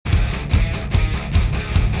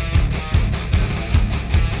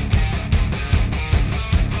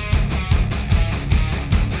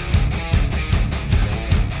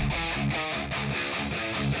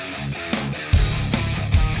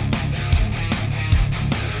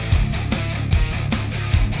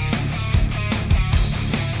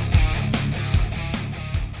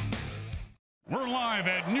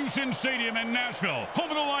Citizens Stadium in Gnashville, home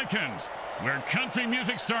of the Lycans, where country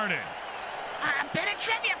music started. A bit of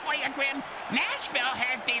trivia for you, Grim. Gnashville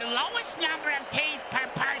has the lowest number of teeth per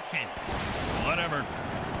person. Whatever.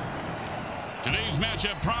 Today's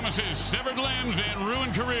matchup promises severed limbs and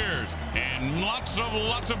ruined careers, and lots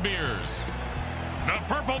of beers. The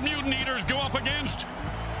Purple Mutant Eaters go up against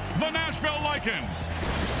the Gnashville Lycans.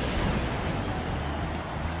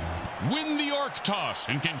 Win the Orc toss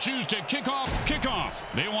and can choose to kick off.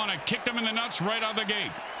 They want to kick them in the nuts right out of the gate.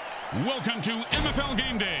 Welcome to MFL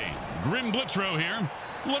Game Day. Grim Blitzrow here.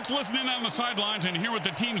 Let's listen in on the sidelines and hear what the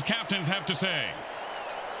team's captains have to say.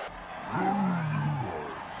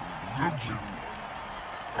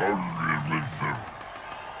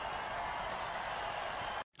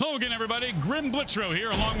 Hello again, everybody. Grim Blitzrow here,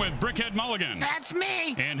 along with Brickhead Mulligan. That's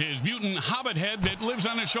me. And his mutant hobbit head that lives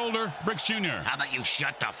on his shoulder, Bricks Jr. How about you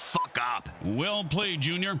shut the fuck up? Well played,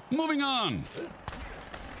 Junior. Moving on.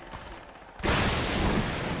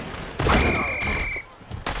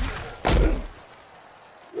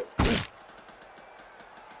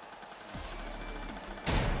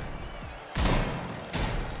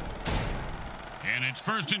 And it's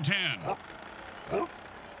 1st and 10.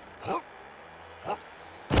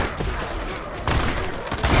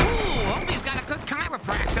 Hope he's got a good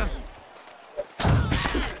chiropractor.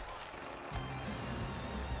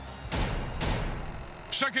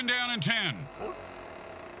 Second down and 10.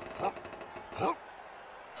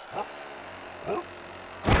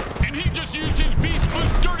 And he just used his Beast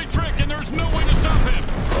Boost dirty trick, and there's no way to stop him.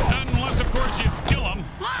 Unless, of course, you kill him.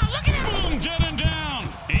 Oh, look at him! Boom, dead and down.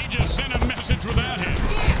 He just sent a message without him.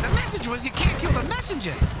 Yeah, the message was you can't kill the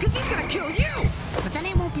messenger, because he's going to kill you. But then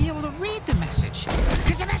he won't be able to read the message,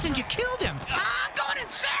 because the messenger killed him. Going in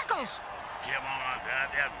circles. Get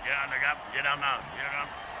on now.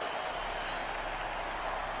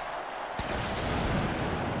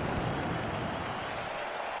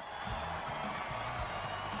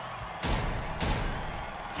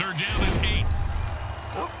 Third down and 8.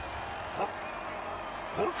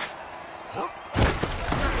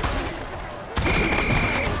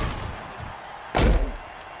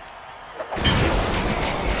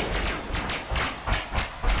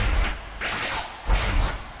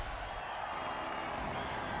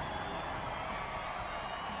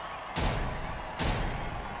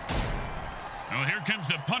 Well, here comes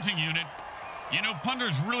the punting unit. You know,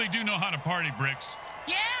 punters really do know how to party, Bricks.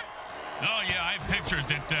 Yeah? Oh, yeah, I have pictures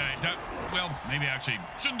that, well, maybe I actually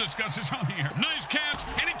shouldn't discuss this on here. Nice catch,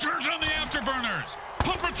 and he turns on the afterburners.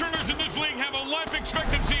 Punt returners in this league have a life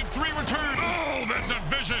expectancy of 3 returns. Oh, that's a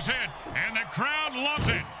vicious hit, and the crowd loves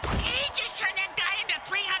it. He just turned that guy into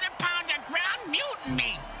 300 pounds of ground mutant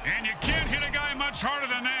meat. And you can't hit a guy much harder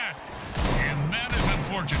than that. And that is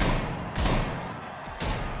unfortunate.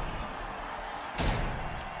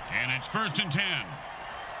 And it's 1st and 10.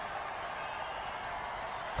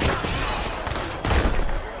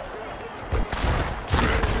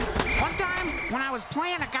 One time, when I was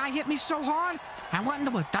playing, a guy hit me so hard, I went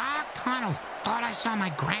into a dark tunnel. Thought I saw my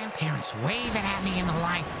grandparents waving at me in the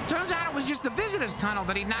light. Turns out it was just the visitor's tunnel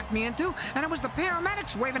that he knocked me into, and it was the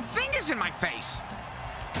paramedics waving fingers in my face.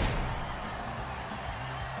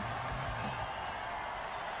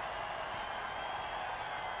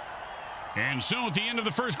 And so at the end of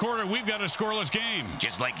the first quarter, we've got a scoreless game.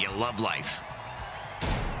 Just like you love life.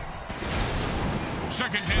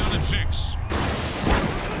 Second down and 6.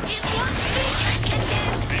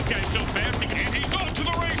 That guy's so fast, and he's off to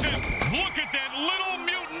the races. Look at that little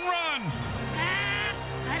mutant run.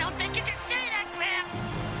 I don't think you can say that, Grim.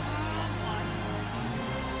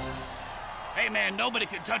 Hey, man, nobody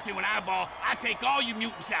can touch me when I ball. I take all you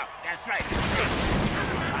mutants out. That's right.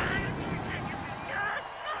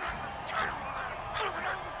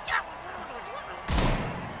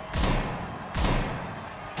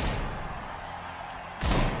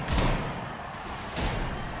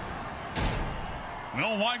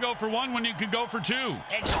 Well, why go for 1 when you can go for 2?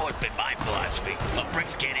 It's always been my philosophy. The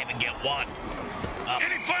Bricks can't even get 1.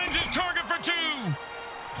 And he finds his target for 2.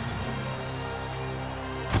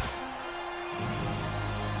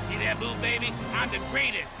 See that move, baby? I'm the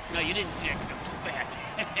greatest. No, you didn't see that because I'm too fast.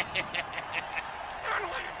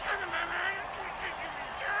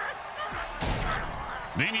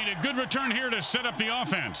 They need a good return here to set up the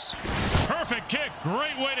offense. Perfect kick.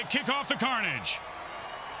 Great way to kick off the carnage.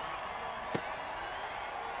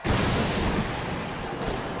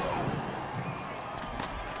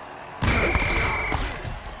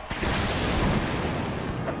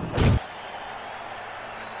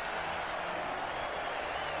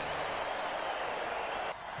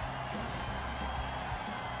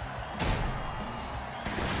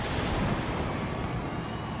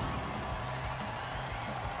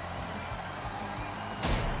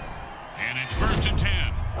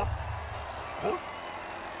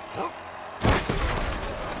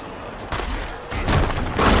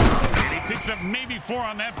 4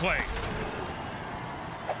 on that play.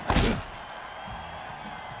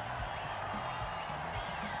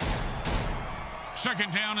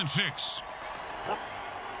 Second down and 6.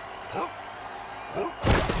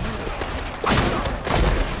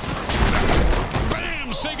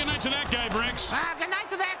 Bam! Say goodnight to that guy, Bricks. Good night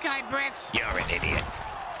to that guy, Bricks. You're an idiot.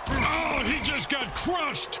 Oh, he just got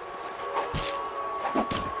crushed.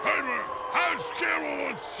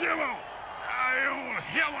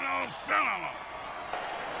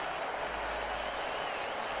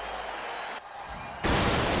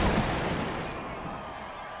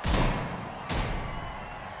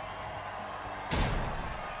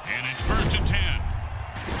 And it's first and 10.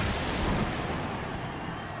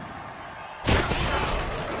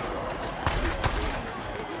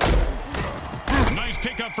 Nice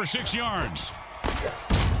pickup for 6 yards.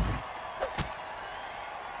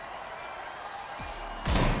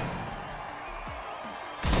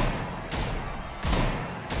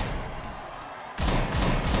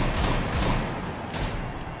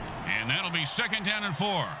 And that'll be second down and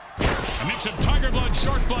 4. A mix of tiger blood,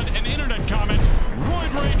 shark blood, and internet comments.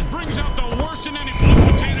 Roid Rage brings out the worst in any blue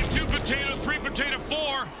potato, 2 potato, 3 potato,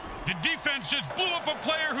 4. The defense just blew up a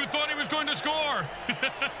player who thought he was going to score.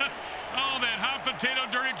 Oh, that hot potato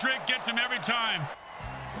dirty trick gets him every time.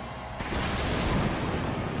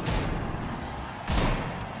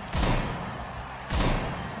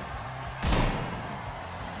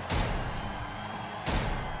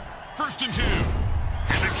 First and 2.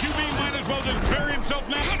 And the QB might as well just bury himself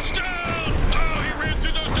now. Touchdown! Oh, he ran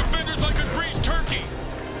through those defenders like a greased turkey.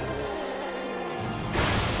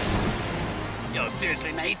 Yo,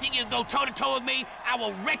 seriously, man, you think you can go toe-to-toe with me? I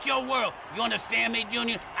will wreck your world. You understand me,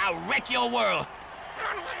 Junior? I'll wreck your world.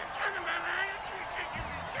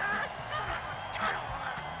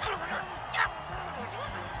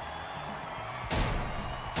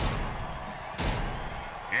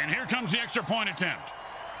 And here comes the extra point attempt.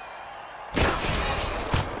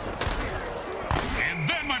 And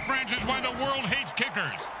that, my friends, is why the world hates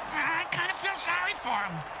kickers. I kind of feel sorry for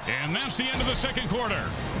him. And that's the end of the second quarter.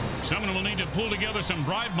 Someone will need to pull together some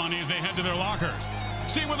bribe money as they head to their lockers.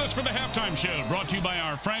 Stay with us for the halftime show, brought to you by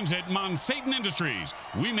our friends at Monsatan Industries.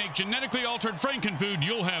 We make genetically altered frankenfood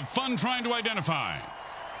you'll have fun trying to identify.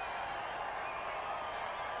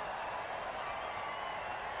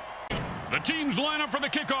 The teams line up for the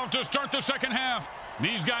kickoff to start the second half.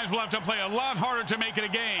 These guys will have to play a lot harder to make it a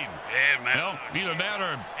game. Yeah, man. Well, either that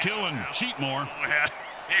or kill and cheat more.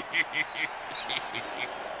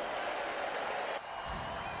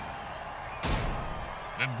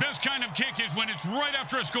 The best kind of kick is when it's right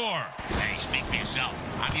after a score. Hey, speak for yourself.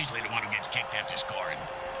 I'm usually the one who gets kicked after scoring.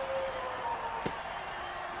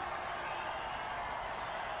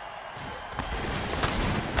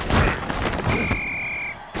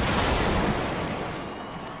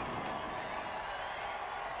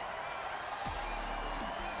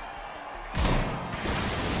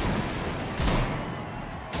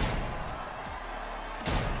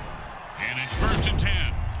 And it's first and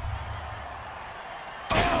 10.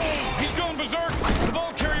 Berserk. The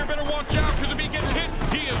ball carrier better watch out, because if he gets hit,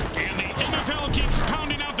 he is. And the NFL keeps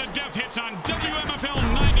pounding out the death hits on WMFL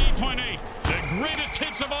 98.8. The greatest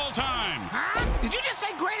hits of all time. Huh? Did you just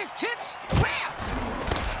say greatest hits? Where?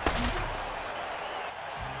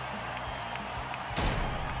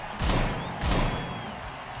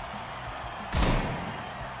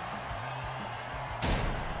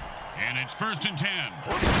 And it's first and 10.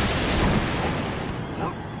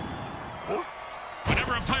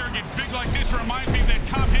 Whenever a player gets big like this, it reminds me of that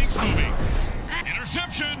Tom Hanks movie.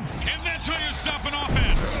 Interception, and that's how you stop an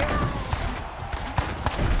offense.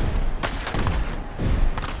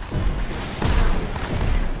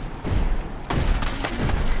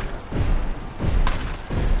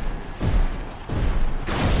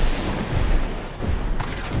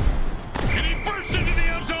 And he bursts into the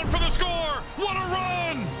end zone for the score. What a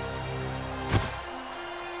run!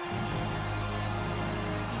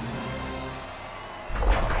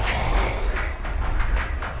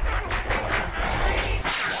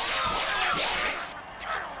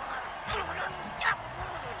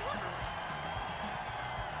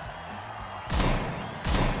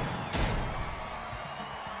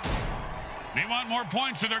 They want more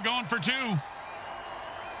points, so they're going for 2.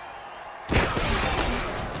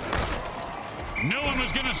 No one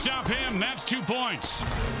was going to stop him. That's 2 points.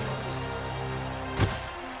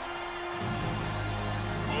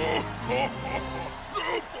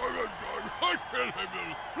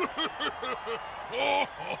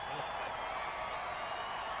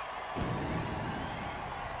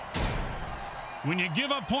 When you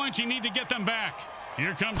give up points, you need to get them back.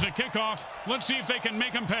 Here comes the kickoff. Let's see if they can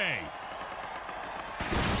make them pay.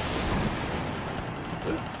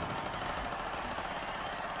 And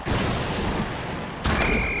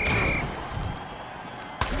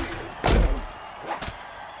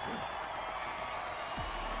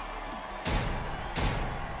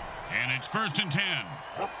it's 1st and 10.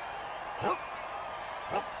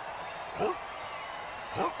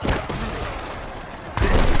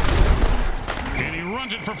 And he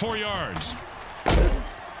runs it for 4 yards.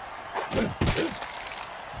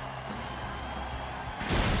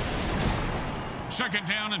 Second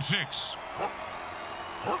down and 6.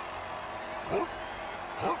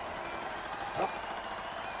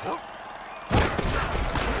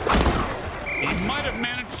 He might have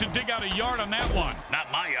managed to dig out a yard on that one.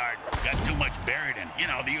 Not my yard. Got too much buried in. You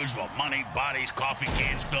know, the usual money, bodies, coffee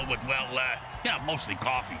cans filled with, well, mostly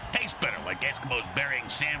coffee. Tastes better, like Eskimos burying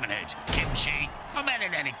salmon heads. Kimchi.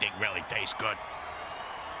 Fermented anything really tastes good.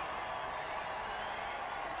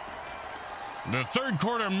 The third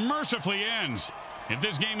quarter mercifully ends. If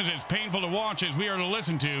this game is as painful to watch as we are to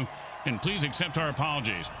listen to, then please accept our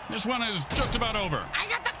apologies. This one is just about over. I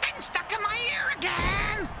got the thing stuck in my ear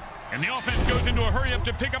again. And the offense goes into a hurry-up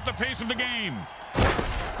to pick up the pace of the game.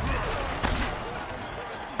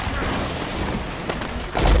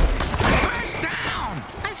 First down!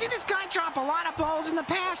 I've seen this guy drop a lot of balls in the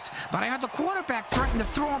past, but I heard the quarterback threaten to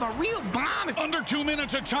throw the real bomb. Under 2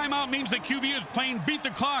 minutes, a timeout means the QB is playing beat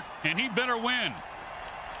the clock, and he better win.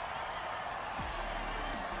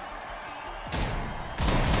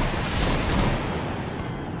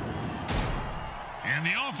 And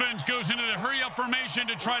the offense goes into the hurry-up formation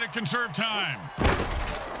to try to conserve time.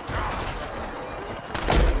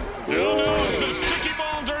 Oh no, it's the sticky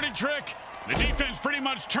ball dirty trick. The defense pretty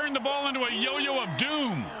much turned the ball into a yo-yo of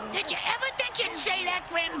doom. Did you ever think you'd say that,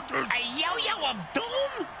 Grim? A yo-yo of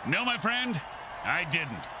doom? No, my friend, I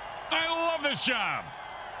didn't. I love this job.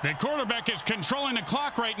 The quarterback is controlling the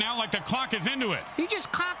clock right now like the clock is into it. He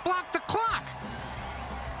just cock-blocked the clock.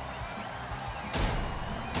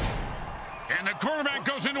 And the quarterback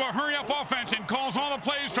goes into a hurry-up offense and calls all the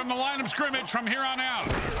plays from the line of scrimmage from here on out.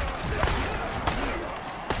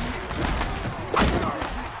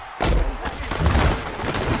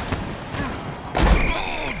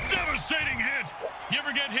 Oh, devastating hit. You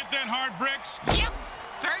ever get hit that hard, Bricks? Yep,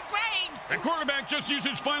 3rd grade. The quarterback just used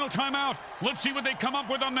his final timeout. Let's see what they come up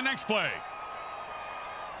with on the next play.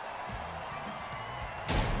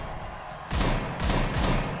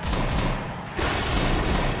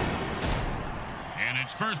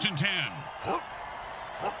 It's 1st and 10.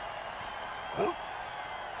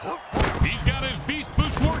 He's got his beast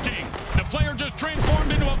boost working. The player just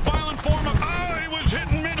transformed into a violent form of... Oh, he was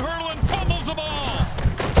hitting mid-hurdle and fumbles the ball.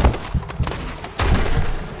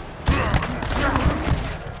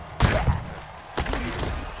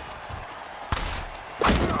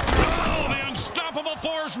 Oh, the unstoppable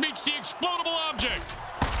force meets the explodable object.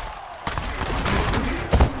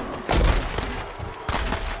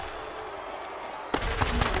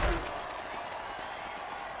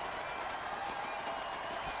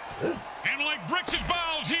 And like Bricks'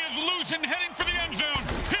 balls, he is loose and heading for the end zone.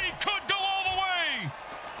 He could go all the way.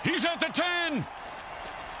 He's at the 10.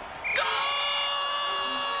 Goal!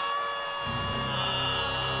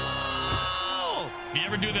 If you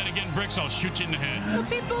ever do that again, Bricks, I'll shoot you in the head. The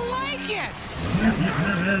people like it.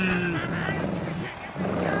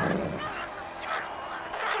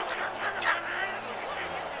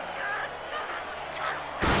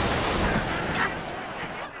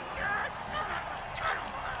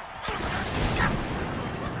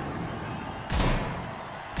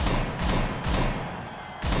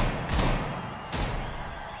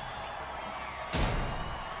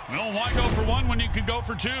 Why go for one when you can go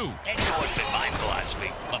for two? That's always been my philosophy,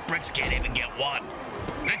 but Bricks can't even get one.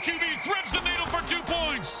 The QB threads the needle for 2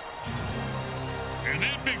 points. And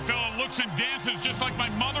that big fella looks and dances just like my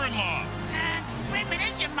mother-in-law. Grim, it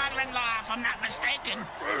is your mother-in-law, if I'm not mistaken.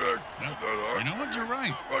 You know what? You're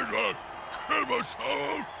right.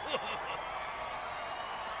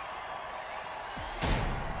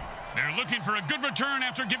 They're looking for a good return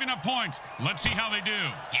after giving up points. Let's see how they do.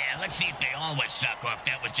 Yeah, let's see if they always suck or if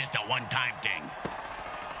that was just a one-time thing.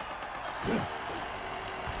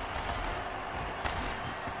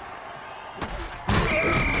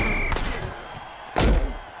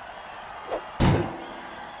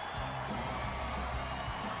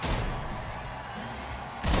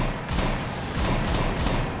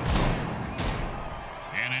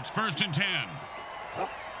 And it's 1st and 10.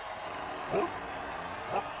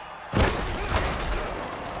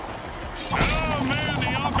 Oh, man,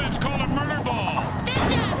 the offense called a murder ball.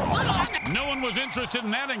 No one was interested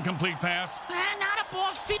in that incomplete pass. Not a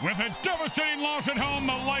ball's feet. With a devastating loss at home,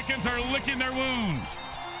 the Lycans are licking their wounds.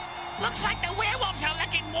 Looks like the werewolves are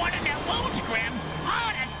licking more than their wounds, Grim.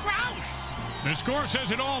 Oh, that's gross. The score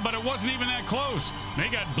says it all, but it wasn't even that close. They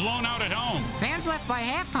got blown out at home. Fans left by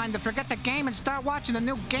halftime to forget the game and start watching the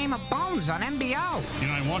new Game of Bones on NBO. You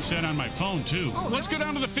know, I watched that on my phone, too. Oh, Let's really? go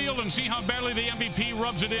down to the field and see how badly the MVP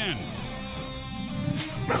rubs it in.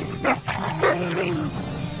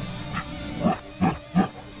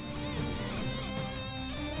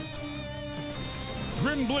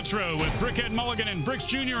 Grim Blitzrow with Brickhead Mulligan and Bricks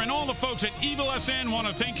Jr. and all the folks at Evil SN want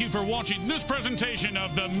to thank you for watching this presentation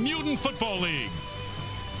of the Mutant Football League.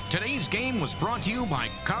 Today's game was brought to you by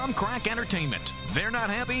Comcrack Entertainment. They're not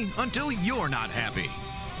happy until you're not happy.